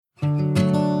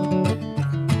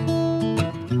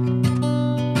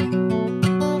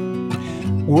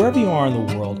Wherever you are in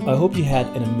the world, I hope you had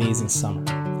an amazing summer.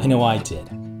 I know I did.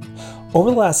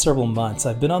 Over the last several months,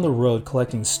 I've been on the road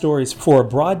collecting stories for a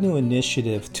broad new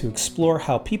initiative to explore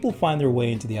how people find their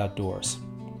way into the outdoors.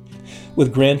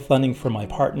 With grant funding from my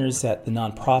partners at the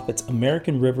nonprofits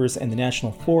American Rivers and the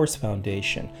National Forest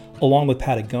Foundation, along with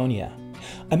Patagonia,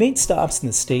 I made stops in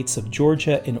the states of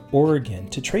Georgia and Oregon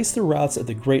to trace the routes of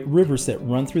the great rivers that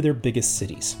run through their biggest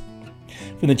cities.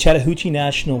 From the Chattahoochee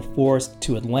National Forest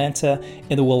to Atlanta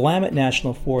and the Willamette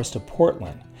National Forest to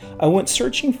Portland, I went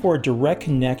searching for a direct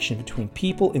connection between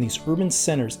people in these urban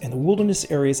centers and the wilderness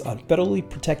areas on federally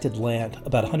protected land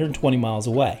about 120 miles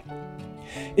away.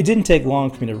 It didn't take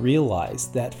long for me to realize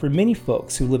that for many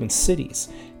folks who live in cities,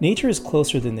 nature is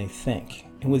closer than they think,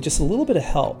 and with just a little bit of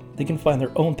help, they can find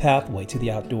their own pathway to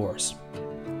the outdoors.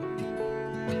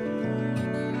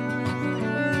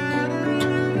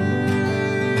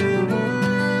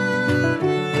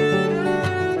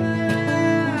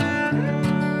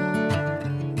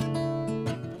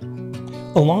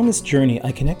 Along this journey,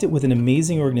 I connected with an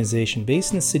amazing organization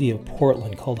based in the city of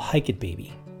Portland called Hike It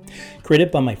Baby.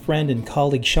 Created by my friend and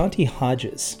colleague Shanti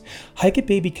Hodges, Hike It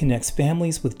Baby connects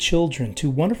families with children to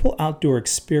wonderful outdoor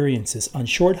experiences on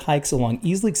short hikes along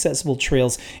easily accessible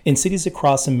trails in cities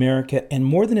across America and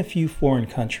more than a few foreign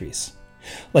countries.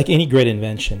 Like any great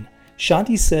invention,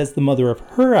 Shanti says the mother of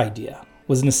her idea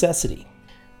was necessity.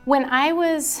 When I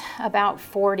was about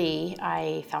 40,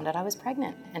 I found out I was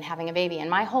pregnant and having a baby. And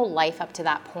my whole life up to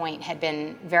that point had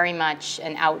been very much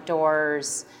an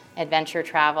outdoors, adventure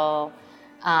travel.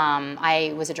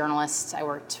 I was a journalist. I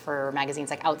worked for magazines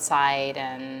like Outside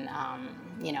and,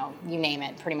 you name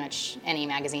it, pretty much any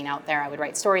magazine out there I would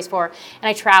write stories for. And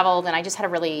I traveled and I just had a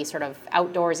really sort of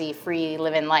outdoorsy, free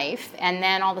live-in life. And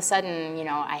then all of a sudden,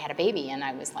 I had a baby and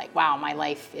I was like, wow, my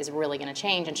life is really going to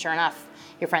change. And sure enough,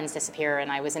 your friends disappear.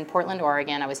 And I was in Portland,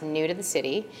 Oregon. I was new to the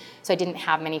city, so I didn't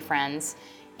have many friends.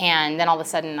 And then all of a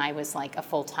sudden I was like a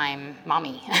full-time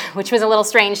mommy, which was a little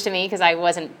strange to me because I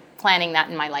wasn't planning that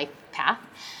in my life path.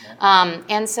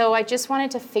 And so I just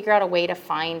wanted to figure out a way to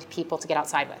find people to get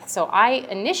outside with. So I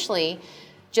initially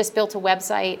just built a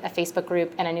website, a Facebook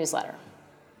group, and a newsletter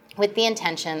with the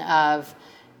intention of,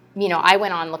 I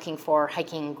went on looking for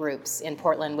hiking groups in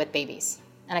Portland with babies,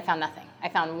 and I found nothing. I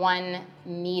found one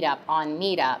meetup on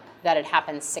Meetup that had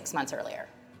happened 6 months earlier.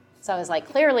 So I was like,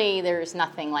 clearly there's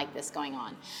nothing like this going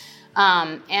on.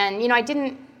 I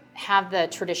didn't have the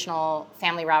traditional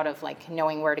family route of like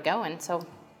knowing where to go. And so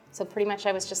pretty much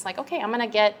I was just like, okay, I'm going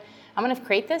to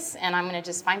create this and I'm going to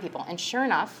just find people. And sure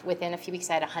enough, within a few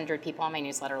weeks, I had 100 people on my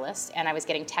newsletter list and I was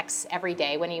getting texts every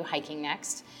day, when are you hiking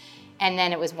next? And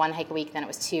then it was 1 hike a week, then it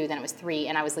was 2, then it was 3,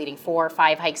 and I was leading 4 or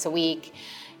 5 hikes a week.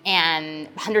 And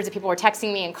hundreds of people were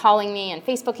texting me and calling me and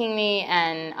Facebooking me.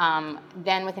 And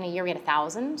then within a year, we had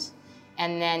 1,000.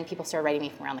 And then people started writing me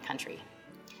from around the country.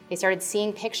 They started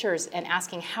seeing pictures and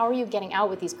asking, how are you getting out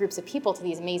with these groups of people to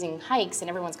these amazing hikes? And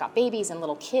everyone's got babies and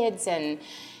little kids. And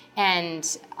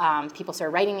people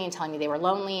started writing me and telling me they were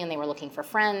lonely and they were looking for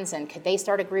friends. And could they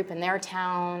start a group in their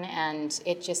town? And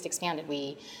it just expanded.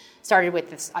 We started with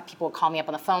this, people would call me up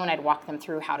on the phone. I'd walk them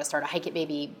through how to start a Hike It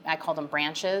Baby, I called them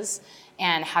branches,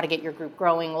 and how to get your group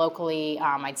growing locally.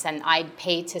 I'd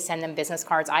pay to send them business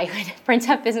cards. I would print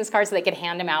up business cards so they could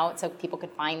hand them out so people could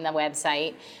find the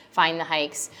website, find the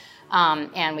hikes.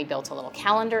 And we built a little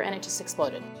calendar and it just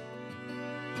exploded.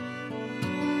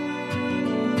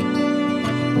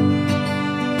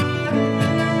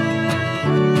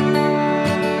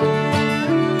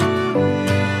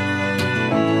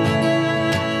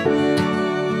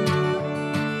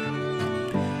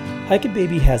 Hike It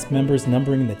Baby has members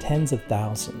numbering in the tens of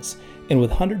thousands, and with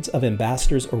hundreds of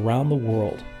ambassadors around the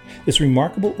world, this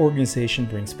remarkable organization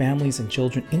brings families and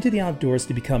children into the outdoors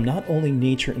to become not only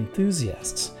nature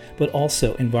enthusiasts, but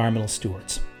also environmental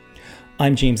stewards.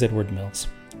 I'm James Edward Mills,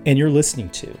 and you're listening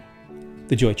to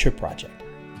The Joy Trip Project.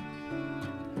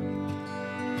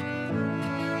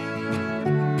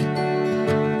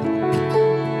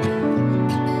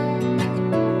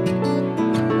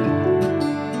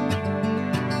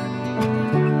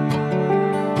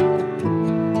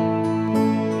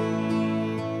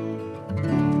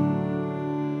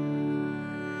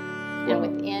 And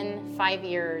within 5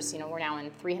 years, we're now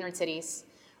in 300 cities.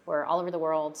 We're all over the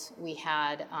world. We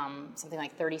had something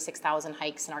like 36,000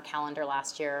 hikes in our calendar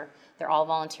last year. They're all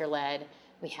volunteer-led.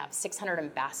 We have 600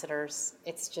 ambassadors.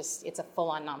 It's a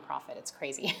full-on nonprofit. It's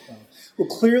crazy. Well,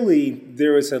 clearly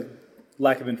there was a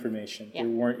lack of information. Yeah.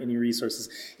 There weren't any resources.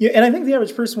 And I think the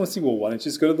average person would say, well, why don't you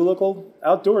just go to the local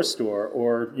outdoor store?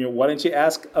 Or, why don't you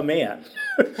ask a man?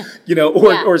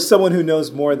 or someone who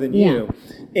knows more than you.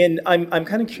 And I'm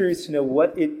kind of curious to know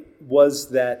what it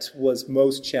was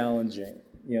most challenging,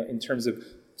 in terms of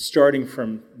starting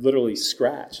from literally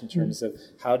scratch, in terms of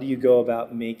how do you go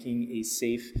about making a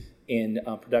safe and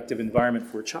productive environment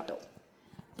for a child?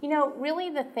 Really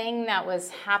the thing that was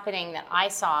happening that I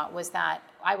saw was that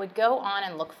I would go on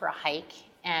and look for a hike,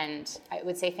 and I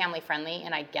would say family friendly,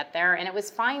 and I'd get there, and it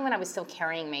was fine when I was still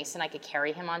carrying Mason. I could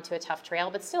carry him onto a tough trail,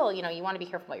 but still, you want to be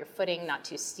careful about your footing, not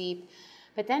too steep.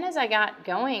 But then as I got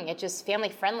going, it just family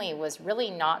friendly was really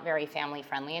not very family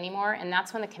friendly anymore, and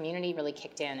that's when the community really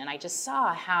kicked in, and I just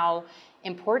saw how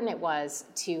important it was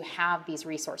to have these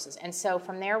resources. And so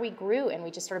from there we grew, and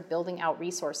we just started building out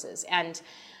resources. And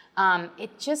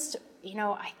it just,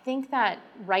 I think that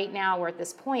right now we're at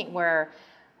this point where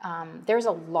there's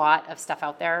a lot of stuff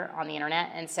out there on the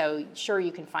internet, and so sure,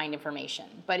 you can find information.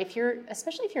 But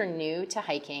especially if you're new to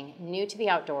hiking, new to the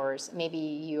outdoors, maybe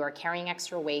you are carrying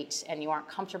extra weight and you aren't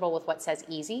comfortable with what says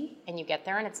easy, and you get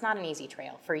there and it's not an easy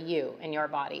trail for you and your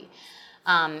body.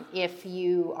 If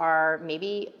you are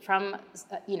maybe from,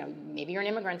 maybe you're an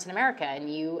immigrant in America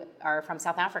and you are from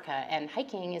South Africa, and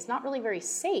hiking is not really very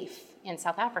safe in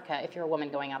South Africa if you're a woman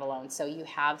going out alone. So you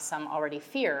have some already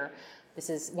fear. This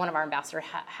is one of our ambassadors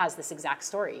has this exact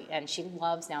story, and she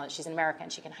loves now that she's in America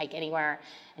and she can hike anywhere,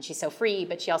 and she's so free,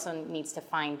 but she also needs to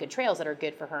find good trails that are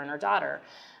good for her and her daughter.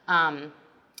 So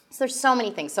there's so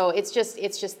many things. So it's just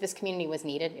this community was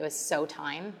needed. It was so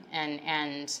time,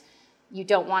 and you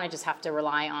don't want to just have to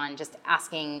rely on just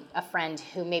asking a friend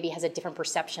who maybe has a different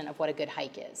perception of what a good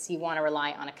hike is. You want to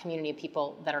rely on a community of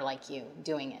people that are like you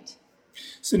doing it.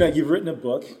 So now you've written a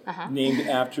book named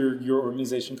after your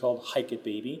organization called Hike It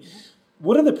Baby.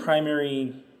 What are the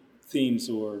primary themes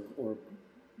or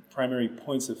primary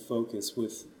points of focus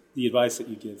with the advice that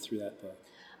you give through that book?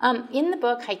 In the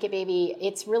book, Hike It Baby,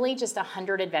 it's really just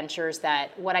 100 adventures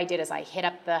that what I did is I hit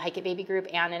up the Hike It Baby group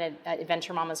and an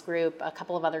Adventure Mamas group, a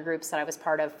couple of other groups that I was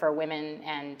part of for women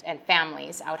and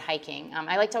families out hiking.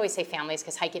 I like to always say families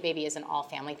because Hike It Baby is an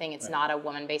all-family thing. It's not a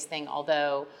woman-based thing,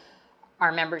 although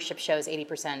our membership shows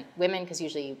 80% women because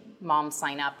usually moms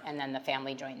sign up and then the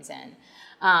family joins in.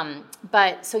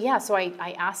 So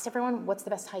I asked everyone, what's the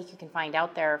best hike you can find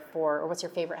out there or what's your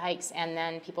favorite hikes? And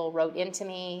then people wrote into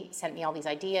me, sent me all these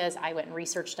ideas. I went and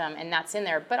researched them, and that's in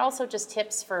there. But also just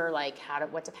tips for like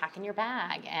what to pack in your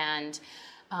bag. And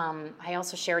I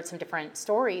also shared some different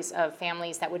stories of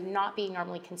families that would not be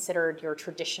normally considered your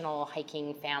traditional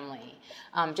hiking family,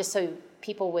 just so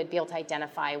people would be able to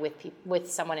identify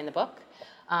with someone in the book.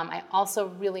 I also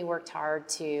really worked hard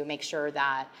to make sure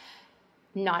that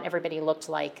not everybody looked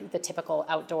like the typical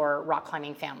outdoor rock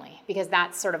climbing family, because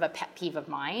that's sort of a pet peeve of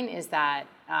mine, is that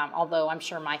although I'm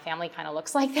sure my family kind of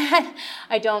looks like that,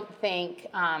 I don't think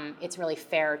it's really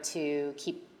fair to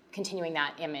keep continuing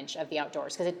that image of the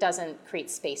outdoors, because it doesn't create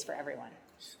space for everyone.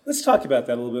 Let's talk about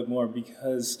that a little bit more,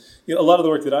 because a lot of the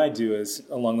work that I do is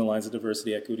along the lines of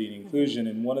diversity, equity, and inclusion,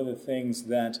 and one of the things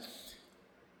that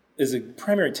is a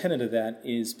primary tenet of that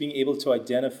is being able to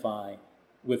identify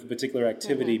with a particular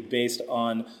activity based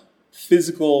on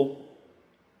visual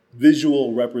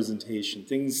representation,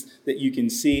 things that you can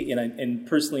see and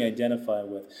personally identify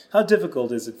with. How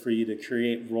difficult is it for you to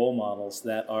create role models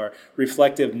that are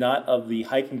reflective not of the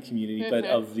hiking community, but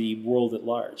of the world at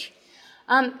large?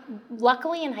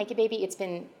 Luckily in Hike It Baby, it's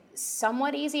been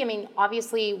somewhat easy. I mean,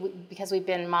 obviously, because we've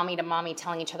been mommy to mommy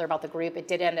telling each other about the group, it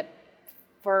did end up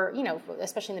for,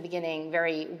 especially in the beginning,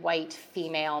 very white,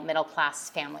 female,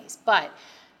 middle-class families. But,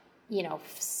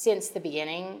 since the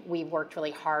beginning, we've worked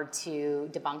really hard to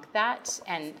debunk that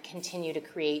and continue to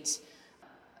create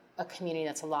a community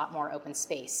that's a lot more open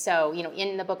space. So,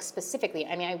 in the book specifically,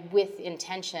 I with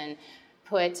intention,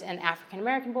 put an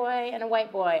African-American boy and a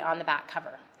white boy on the back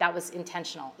cover. That was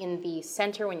intentional. In the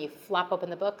center, when you flop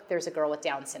open the book, there's a girl with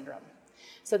Down syndrome.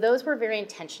 So those were very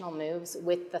intentional moves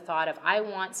with the thought of, I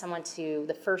want someone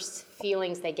the first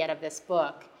feelings they get of this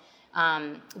book,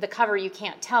 the cover you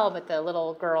can't tell, but the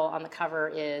little girl on the cover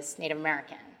is Native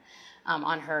American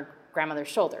on her grandmother's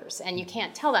shoulders. And you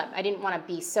can't tell that. I didn't want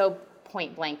to be so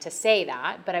point blank to say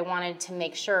that, but I wanted to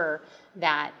make sure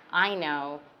that I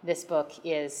know this book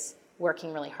is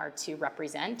working really hard to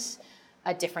represent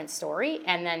a different story,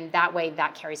 and then that way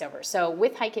that carries over. So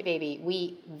with Hike It Baby,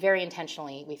 we very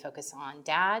intentionally, we focus on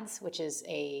dads, which is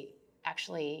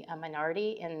actually a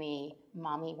minority in the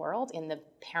mommy world, in the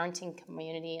parenting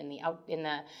community, in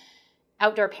the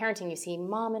outdoor parenting. You see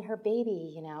mom and her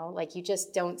baby, like you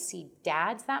just don't see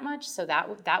dads that much. So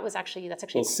that's actually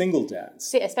single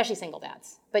dads, especially single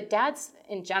dads, but dads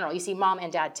in general, you see mom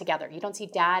and dad together. You don't see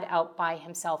dad out by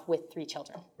himself with 3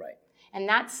 children, right? And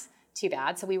that's too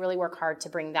bad. So we really work hard to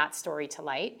bring that story to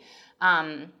light.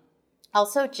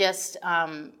 Also just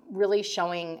really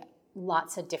showing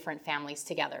lots of different families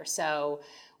together. So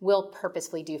we'll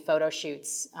purposefully do photo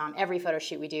shoots. Every photo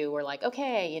shoot we do, we're like,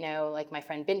 okay, like my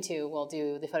friend Bintu will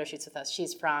do the photo shoots with us.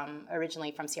 She's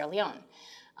originally from Sierra Leone,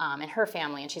 and her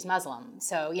family, and she's Muslim.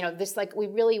 So, we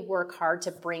really work hard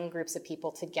to bring groups of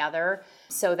people together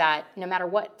so that no matter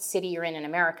what city you're in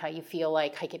America, you feel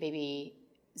like Hike It Baby's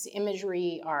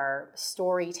imagery, our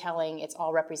storytelling, it's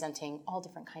all representing all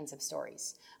different kinds of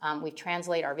stories. We've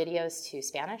translated our videos to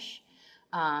Spanish.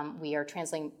 We are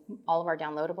translating all of our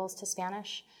downloadables to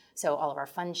Spanish. So all of our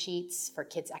fun sheets for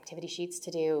kids' activity sheets to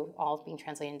do, all being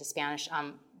translated into Spanish.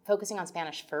 Focusing on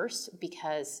Spanish first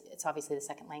because it's obviously the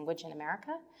second language in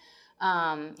America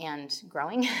and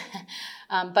growing.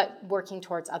 But working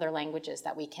towards other languages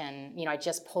that we can, I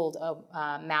just pulled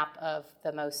a map of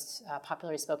the most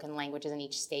popularly spoken languages in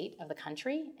each state of the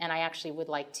country. And I actually would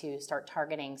like to start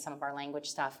targeting some of our language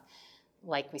stuff.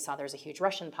 Like we saw there's a huge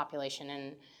Russian population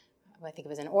in, I think it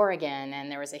was in Oregon,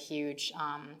 and there was a huge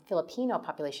Filipino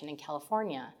population in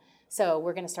California. So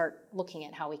we're going to start looking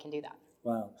at how we can do that.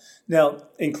 Wow. Now,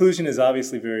 inclusion is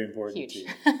obviously very important Huge. to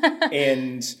you.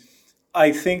 And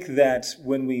I think that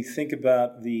when we think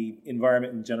about the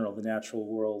environment in general, the natural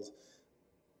world,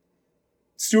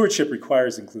 stewardship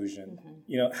requires inclusion.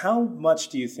 Mm-hmm. How much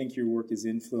do you think your work is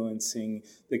influencing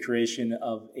the creation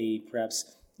of a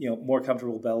perhaps, more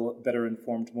comfortable, better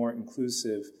informed, more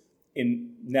inclusive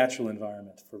in natural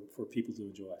environment for people to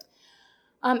enjoy?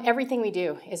 Everything we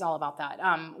do is all about that.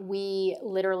 We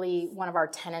literally, one of our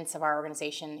tenets of our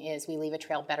organization is we leave a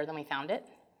trail better than we found it.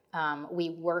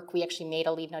 We actually made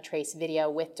a Leave No Trace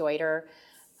video with Deuter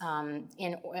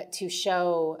to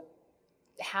show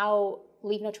how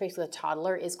Leave No Trace with a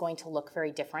toddler is going to look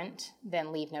very different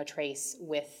than Leave No Trace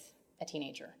with a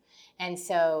teenager. And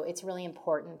so it's really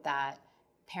important that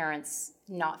parents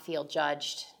not feel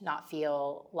judged, not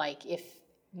feel like if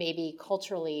maybe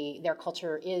culturally their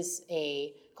culture is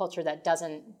a culture that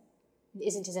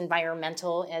isn't as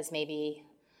environmental as maybe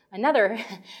another,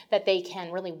 that they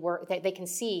can really work, that they can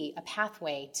see a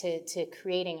pathway to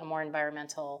creating a more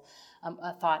environmental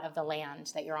thought of the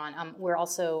land that you're on. We're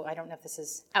also, I don't know if this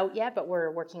is out yet, but we're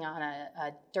working on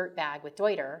a dirt bag with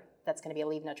Deuter that's going to be a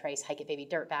Leave No Trace Hike It Baby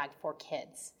dirt bag for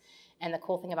kids. And the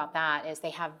cool thing about that is they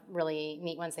have really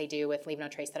neat ones they do with Leave No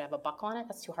Trace that have a buckle on it.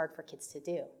 That's too hard for kids to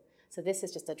do. So this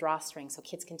is just a drawstring, so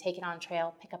kids can take it on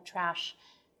trail, pick up trash,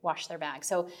 wash their bag.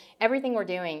 So everything we're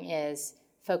doing is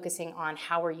focusing on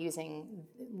how we're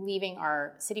leaving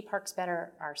our city parks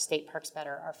better, our state parks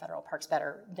better, our federal parks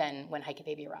better than when Hike It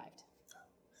Baby arrived.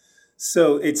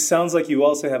 So it sounds like you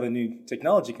also have a new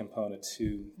technology component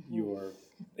to your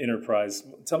enterprise.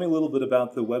 Tell me a little bit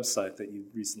about the website that you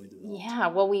recently developed. Yeah,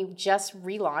 well, we just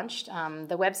relaunched.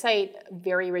 The website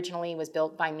very originally was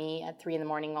built by me at 3 a.m.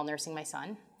 while nursing my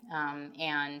son.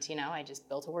 I just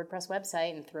built a WordPress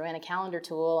website and threw in a calendar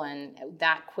tool, and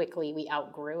that quickly we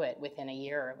outgrew it within a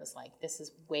year. It was like, this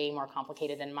is way more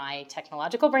complicated than my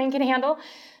technological brain can handle.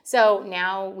 So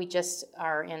now we just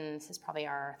are this is probably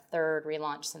our third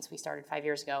relaunch since we started 5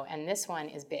 years ago, and this one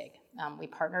is big. We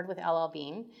partnered with LL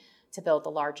Bean to build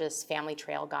the largest family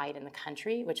trail guide in the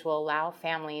country, which will allow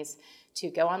families to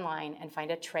go online and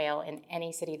find a trail in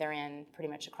any city they're in pretty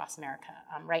much across America.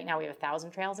 Right now we have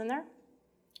 1,000 trails in there.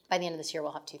 By the end of this year,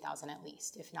 we'll have 2,000 at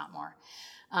least, if not more.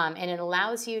 And it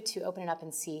allows you to open it up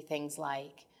and see things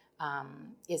like,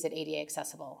 is it ADA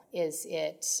accessible? Do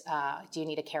you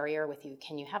need a carrier with you?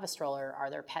 Can you have a stroller? Are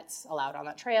there pets allowed on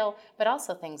that trail? But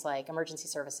also things like emergency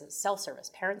services, cell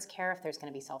service. Parents care if there's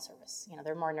going to be cell service.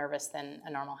 They're more nervous than a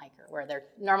normal hiker, where their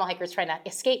normal hikers trying to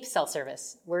escape cell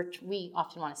service. We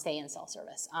often want to stay in cell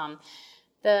service.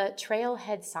 The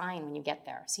trailhead sign when you get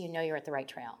there, so you know you're at the right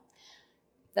trail.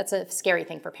 That's a scary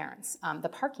thing for parents. The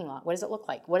parking lot, what does it look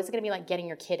like? What is it going to be like getting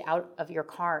your kid out of your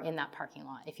car in that parking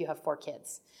lot if you have 4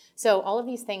 kids? So all of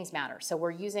these things matter. So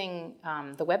we're using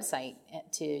the website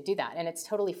to do that, and it's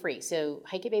totally free. So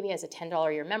Hike It Baby has a $10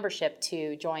 a year membership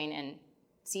to join and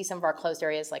see some of our closed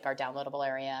areas like our downloadable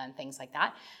area and things like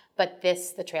that. But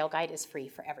the trail guide is free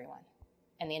for everyone.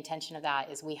 And the intention of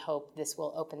that is we hope this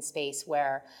will open space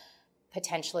where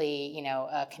potentially,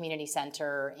 a community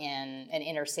center in an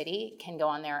inner city can go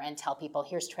on there and tell people,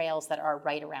 here's trails that are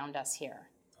right around us here.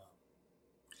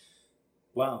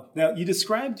 Wow. Now, you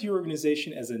described your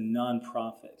organization as a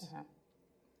nonprofit. Uh-huh.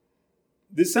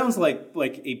 This sounds like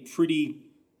a pretty,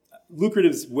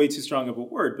 lucrative is way too strong of a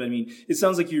word, but it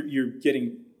sounds like you're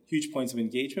getting huge points of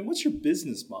engagement. What's your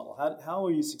business model? How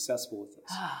are you successful with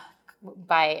this?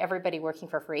 By everybody working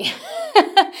for free.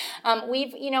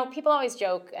 People always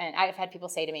joke, and I've had people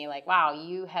say to me like, wow,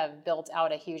 you have built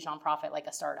out a huge nonprofit like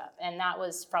a startup. And that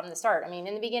was from the start. I mean,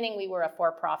 in the beginning, we were a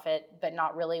for-profit, but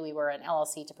not really. We were an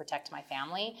LLC to protect my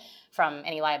family from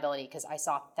any liability, because I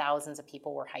saw thousands of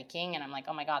people were hiking, and I'm like,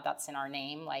 oh my God, that's in our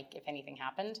name, like if anything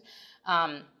happened.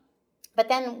 But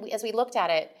then as we looked at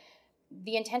it,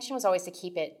 the intention was always to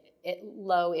keep it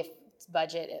low, if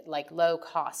budget, like low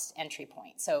cost entry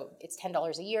point. So it's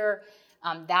 $10 a year.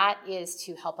 That is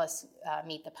to help us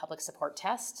meet the public support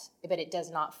test, but it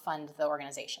does not fund the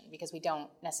organization, because we don't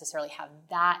necessarily have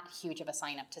that huge of a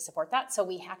sign up to support that. So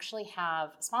we actually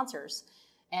have sponsors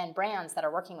and brands that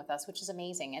are working with us, which is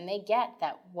amazing. And they get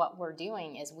that what we're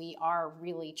doing is we are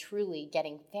really, truly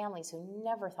getting families who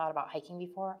never thought about hiking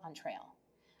before on trail.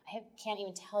 Can't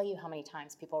even tell you how many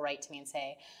times people write to me and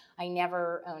say, I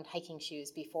never owned hiking shoes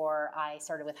before I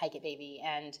started with Hike It Baby,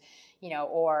 and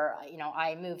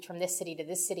I moved from this city to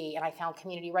this city and I found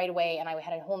community right away, and I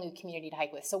had a whole new community to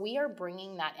hike with. So we are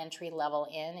bringing that entry level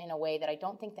in a way that I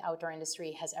don't think the outdoor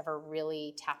industry has ever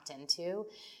really tapped into,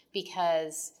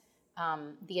 because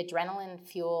the adrenaline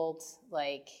fueled,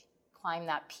 like, climb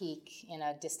that peak in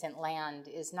a distant land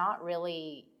is not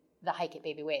really the Hike It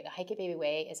Baby way. The Hike It Baby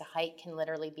way is a hike can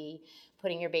literally be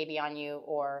putting your baby on you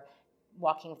or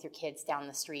walking with your kids down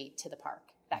the street to the park.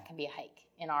 That can be a hike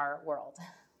in our world.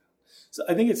 So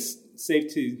I think it's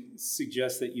safe to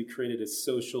suggest that you created a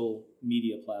social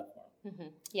media platform. Mm-hmm.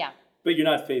 Yeah. But you're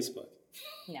not Facebook.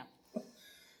 No.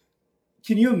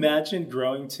 Can you imagine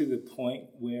growing to the point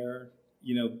where,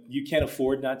 you can't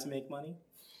afford not to make money?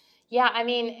 Yeah, I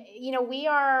mean, we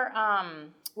are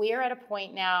at a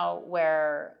point now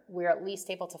where we're at least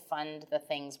able to fund the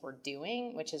things we're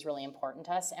doing, which is really important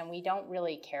to us. And we don't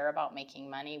really care about making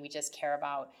money. We just care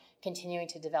about continuing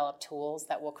to develop tools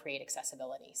that will create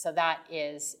accessibility. So that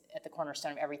is at the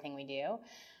cornerstone of everything we do.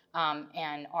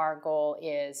 And our goal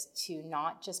is to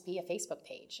not just be a Facebook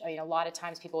page. I mean, a lot of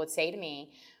times people would say to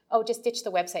me, oh, just ditch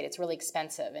the website. It's really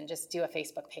expensive, and just do a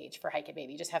Facebook page for Hike It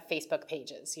Baby. Just have Facebook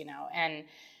pages, and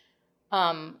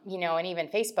and even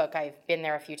Facebook, I've been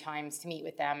there a few times to meet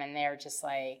with them, and they're just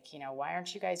like, why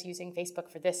aren't you guys using Facebook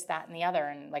for this, that, and the other?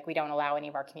 And like, we don't allow any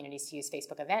of our communities to use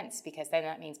Facebook events, because then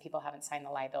that means people haven't signed the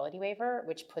liability waiver,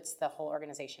 which puts the whole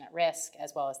organization at risk,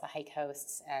 as well as the hike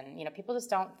hosts. And, people just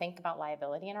don't think about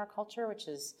liability in our culture, which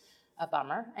is a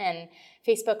bummer. And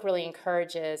Facebook really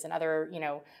encourages, and other,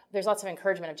 there's lots of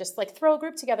encouragement of just like throw a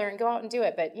group together and go out and do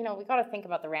it. But, we got to think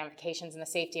about the ramifications and the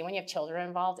safety. And when you have children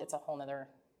involved, it's a whole nother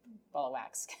ball of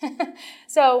wax.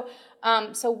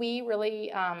 So we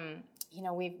really,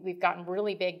 we've gotten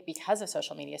really big because of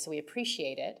social media. So we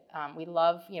appreciate it. We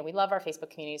love our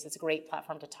Facebook communities. It's a great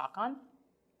platform to talk on.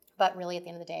 But really, at the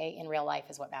end of the day, in real life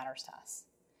is what matters to us,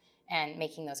 and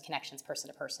making those connections person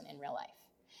to person in real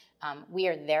life. We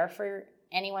are there for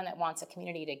anyone that wants a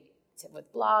community to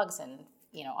with blogs and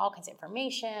all kinds of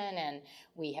information. And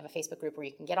we have a Facebook group where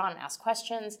you can get on and ask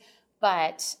questions.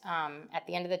 But at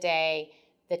the end of the day,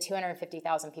 the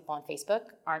 250,000 people on Facebook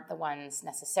aren't the ones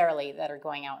necessarily that are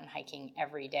going out and hiking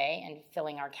every day and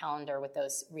filling our calendar with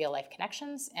those real life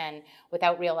connections. And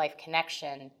without real life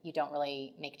connection, you don't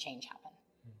really make change happen.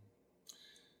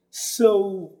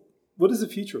 So what does the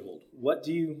future hold? What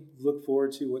do you look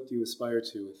forward to? What do you aspire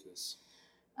to with this?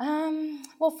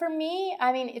 Well, for me,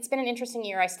 I mean, it's been an interesting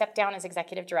year. I stepped down as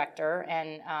executive director,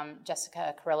 and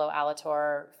Jessica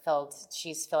Carrillo-Alator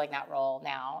she's filling that role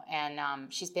now. And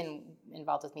she's been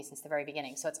involved with me since the very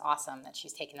beginning. So it's awesome that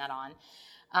she's taken that on.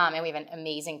 And we have an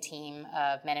amazing team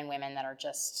of men and women that are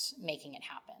just making it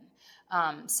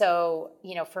happen. So,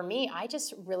 for me, I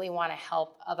just really want to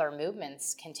help other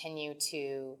movements continue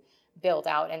to build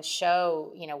out and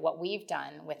show, what we've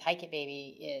done with Hike It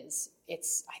Baby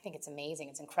I think it's amazing.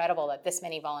 It's incredible that this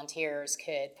many volunteers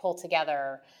could pull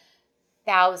together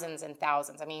thousands and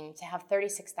thousands. I mean, to have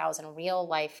 36,000 real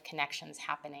life connections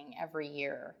happening every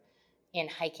year in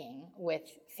hiking with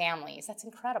families, that's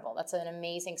incredible. That's an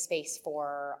amazing space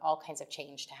for all kinds of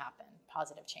change to happen,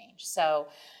 positive change. So,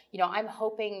 I'm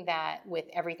hoping that with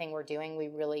everything we're doing, we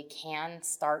really can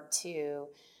start to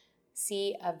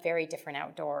see a very different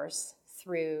outdoors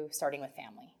through starting with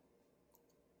family.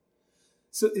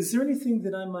 So is there anything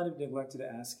that I might have neglected to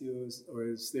ask you, or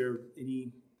is there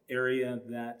any area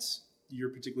that you're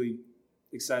particularly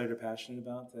excited or passionate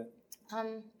about?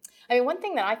 One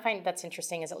thing that I find that's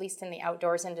interesting is, at least in the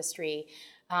outdoors industry,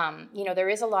 there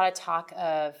is a lot of talk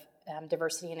of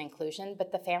diversity and inclusion,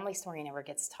 but the family story never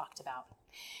gets talked about.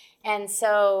 And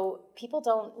so people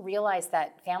don't realize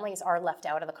that families are left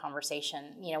out of the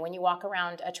conversation. When you walk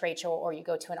around a trade show or you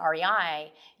go to an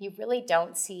REI, you really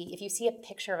don't see, if you see a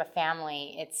picture of a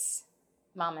family, it's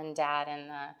mom and dad and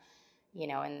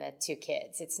the two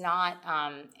kids. It's not,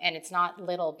 and it's not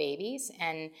little babies.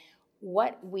 And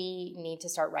what we need to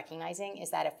start recognizing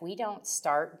is that if we don't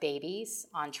start babies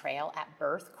on trail at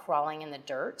birth, crawling in the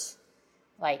dirt,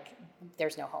 like,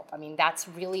 there's no hope. I mean, that's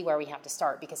really where we have to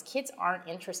start, because kids aren't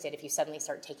interested if you suddenly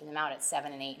start taking them out at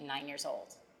 7 and 8 and 9 years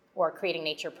old, or creating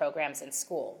nature programs in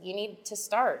school. You need to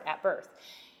start at birth.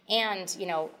 And,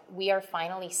 we are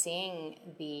finally seeing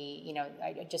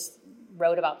I just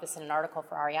wrote about this in an article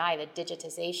for REI, the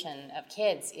digitization of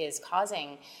kids is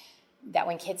causing that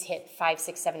when kids hit 5,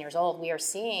 6, 7 years old, we are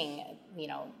seeing,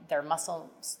 their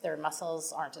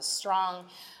muscles aren't as strong.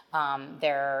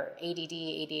 Their ADD,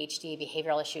 ADHD,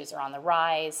 behavioral issues are on the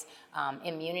rise.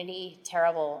 Immunity,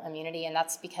 terrible immunity, and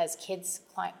that's because kids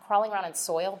crawling around in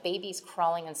soil, babies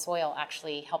crawling in soil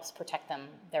actually helps protect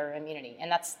their immunity,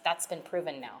 and that's been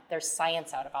proven now. There's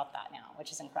science out about that now,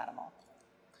 which is incredible.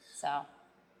 So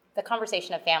the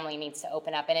conversation of family needs to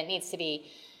open up, and it needs to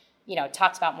be,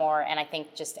 talked about more. And I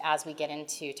think just as we get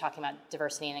into talking about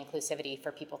diversity and inclusivity,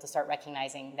 for people to start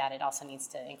recognizing that it also needs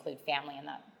to include family in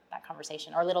that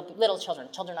conversation, or little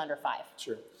children under 5.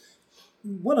 Sure.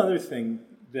 One other thing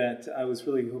that I was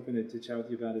really hoping to chat with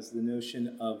you about is the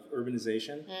notion of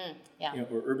urbanization,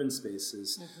 or urban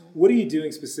spaces. Mm-hmm. What are you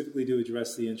doing specifically to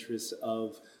address the interests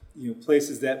of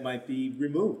places that might be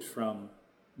removed from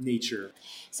nature?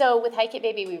 So with Hike It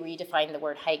Baby, we redefined the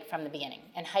word hike from the beginning,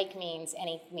 and hike means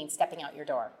stepping out your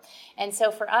door. And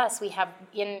so for us, we have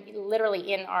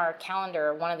in our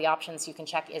calendar, one of the options you can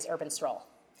check is urban stroll.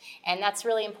 And that's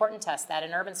really important to us, that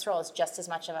an urban stroll is just as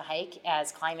much of a hike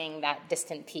as climbing that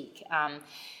distant peak.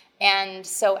 And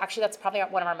so actually that's probably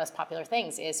one of our most popular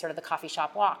things, is sort of the coffee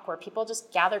shop walk, where people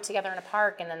just gather together in a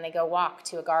park and then they go walk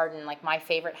to a garden. Like, my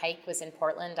favorite hike was in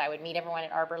Portland. I would meet everyone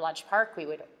at Arbor Lodge Park. We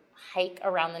would hike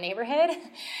around the neighborhood,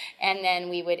 and then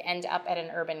we would end up at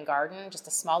an urban garden, just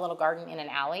a small little garden in an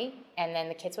alley, and then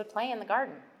the kids would play in the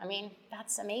garden. I mean,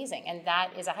 that's amazing. And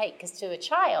that is a hike, because to a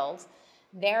child,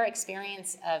 their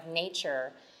experience of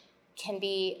nature can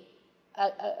be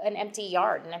an empty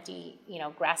yard, an empty,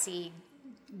 grassy,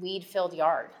 weed-filled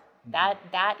yard.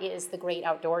 That is the great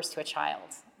outdoors to a child.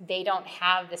 They don't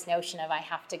have this notion of, I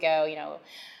have to go,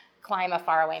 climb a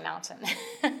faraway mountain.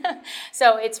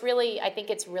 So I think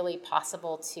it's really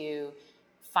possible to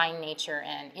find nature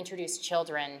and introduce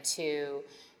children to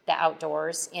the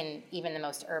outdoors in even the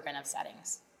most urban of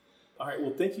settings. All right,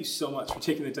 well, thank you so much for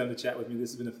taking the time to chat with me.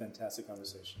 This has been a fantastic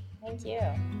conversation. Thank you.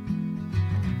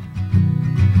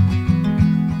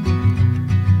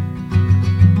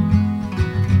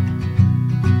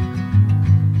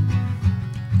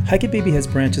 Hike It Baby has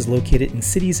branches located in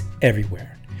cities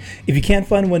everywhere. If you can't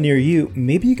find one near you,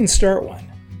 maybe you can start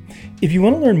one. If you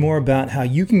want to learn more about how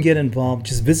you can get involved,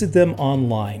 just visit them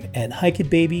online at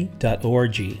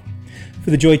hikeitbaby.org.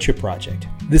 For the Joy Trip Project,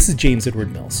 this is James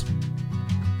Edward Mills.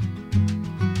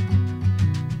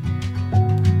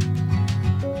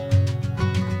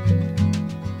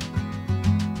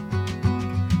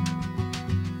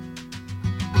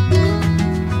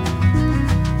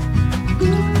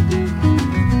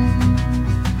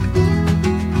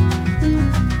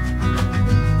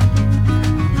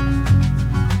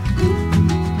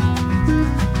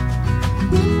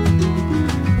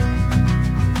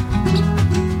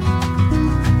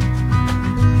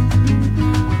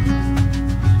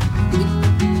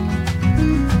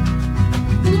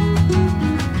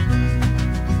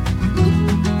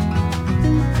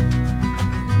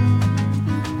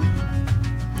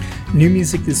 New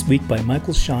music this week by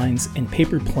Michael Shines and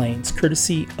Paper Planes,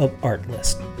 courtesy of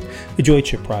Artlist. The Joy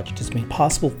Trip Project is made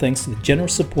possible thanks to the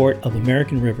generous support of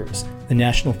American Rivers, the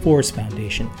National Forest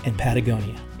Foundation, and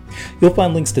Patagonia. You'll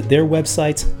find links to their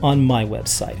websites on my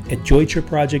website at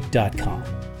joytripproject.com.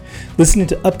 Listen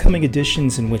to upcoming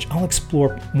editions in which I'll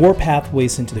explore more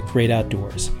pathways into the great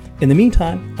outdoors. In the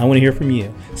meantime, I want to hear from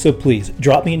you, so please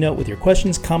drop me a note with your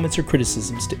questions, comments, or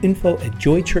criticisms to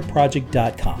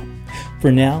info@joytripproject.com.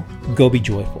 For now, go be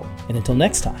joyful, and until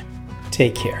next time,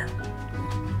 take care.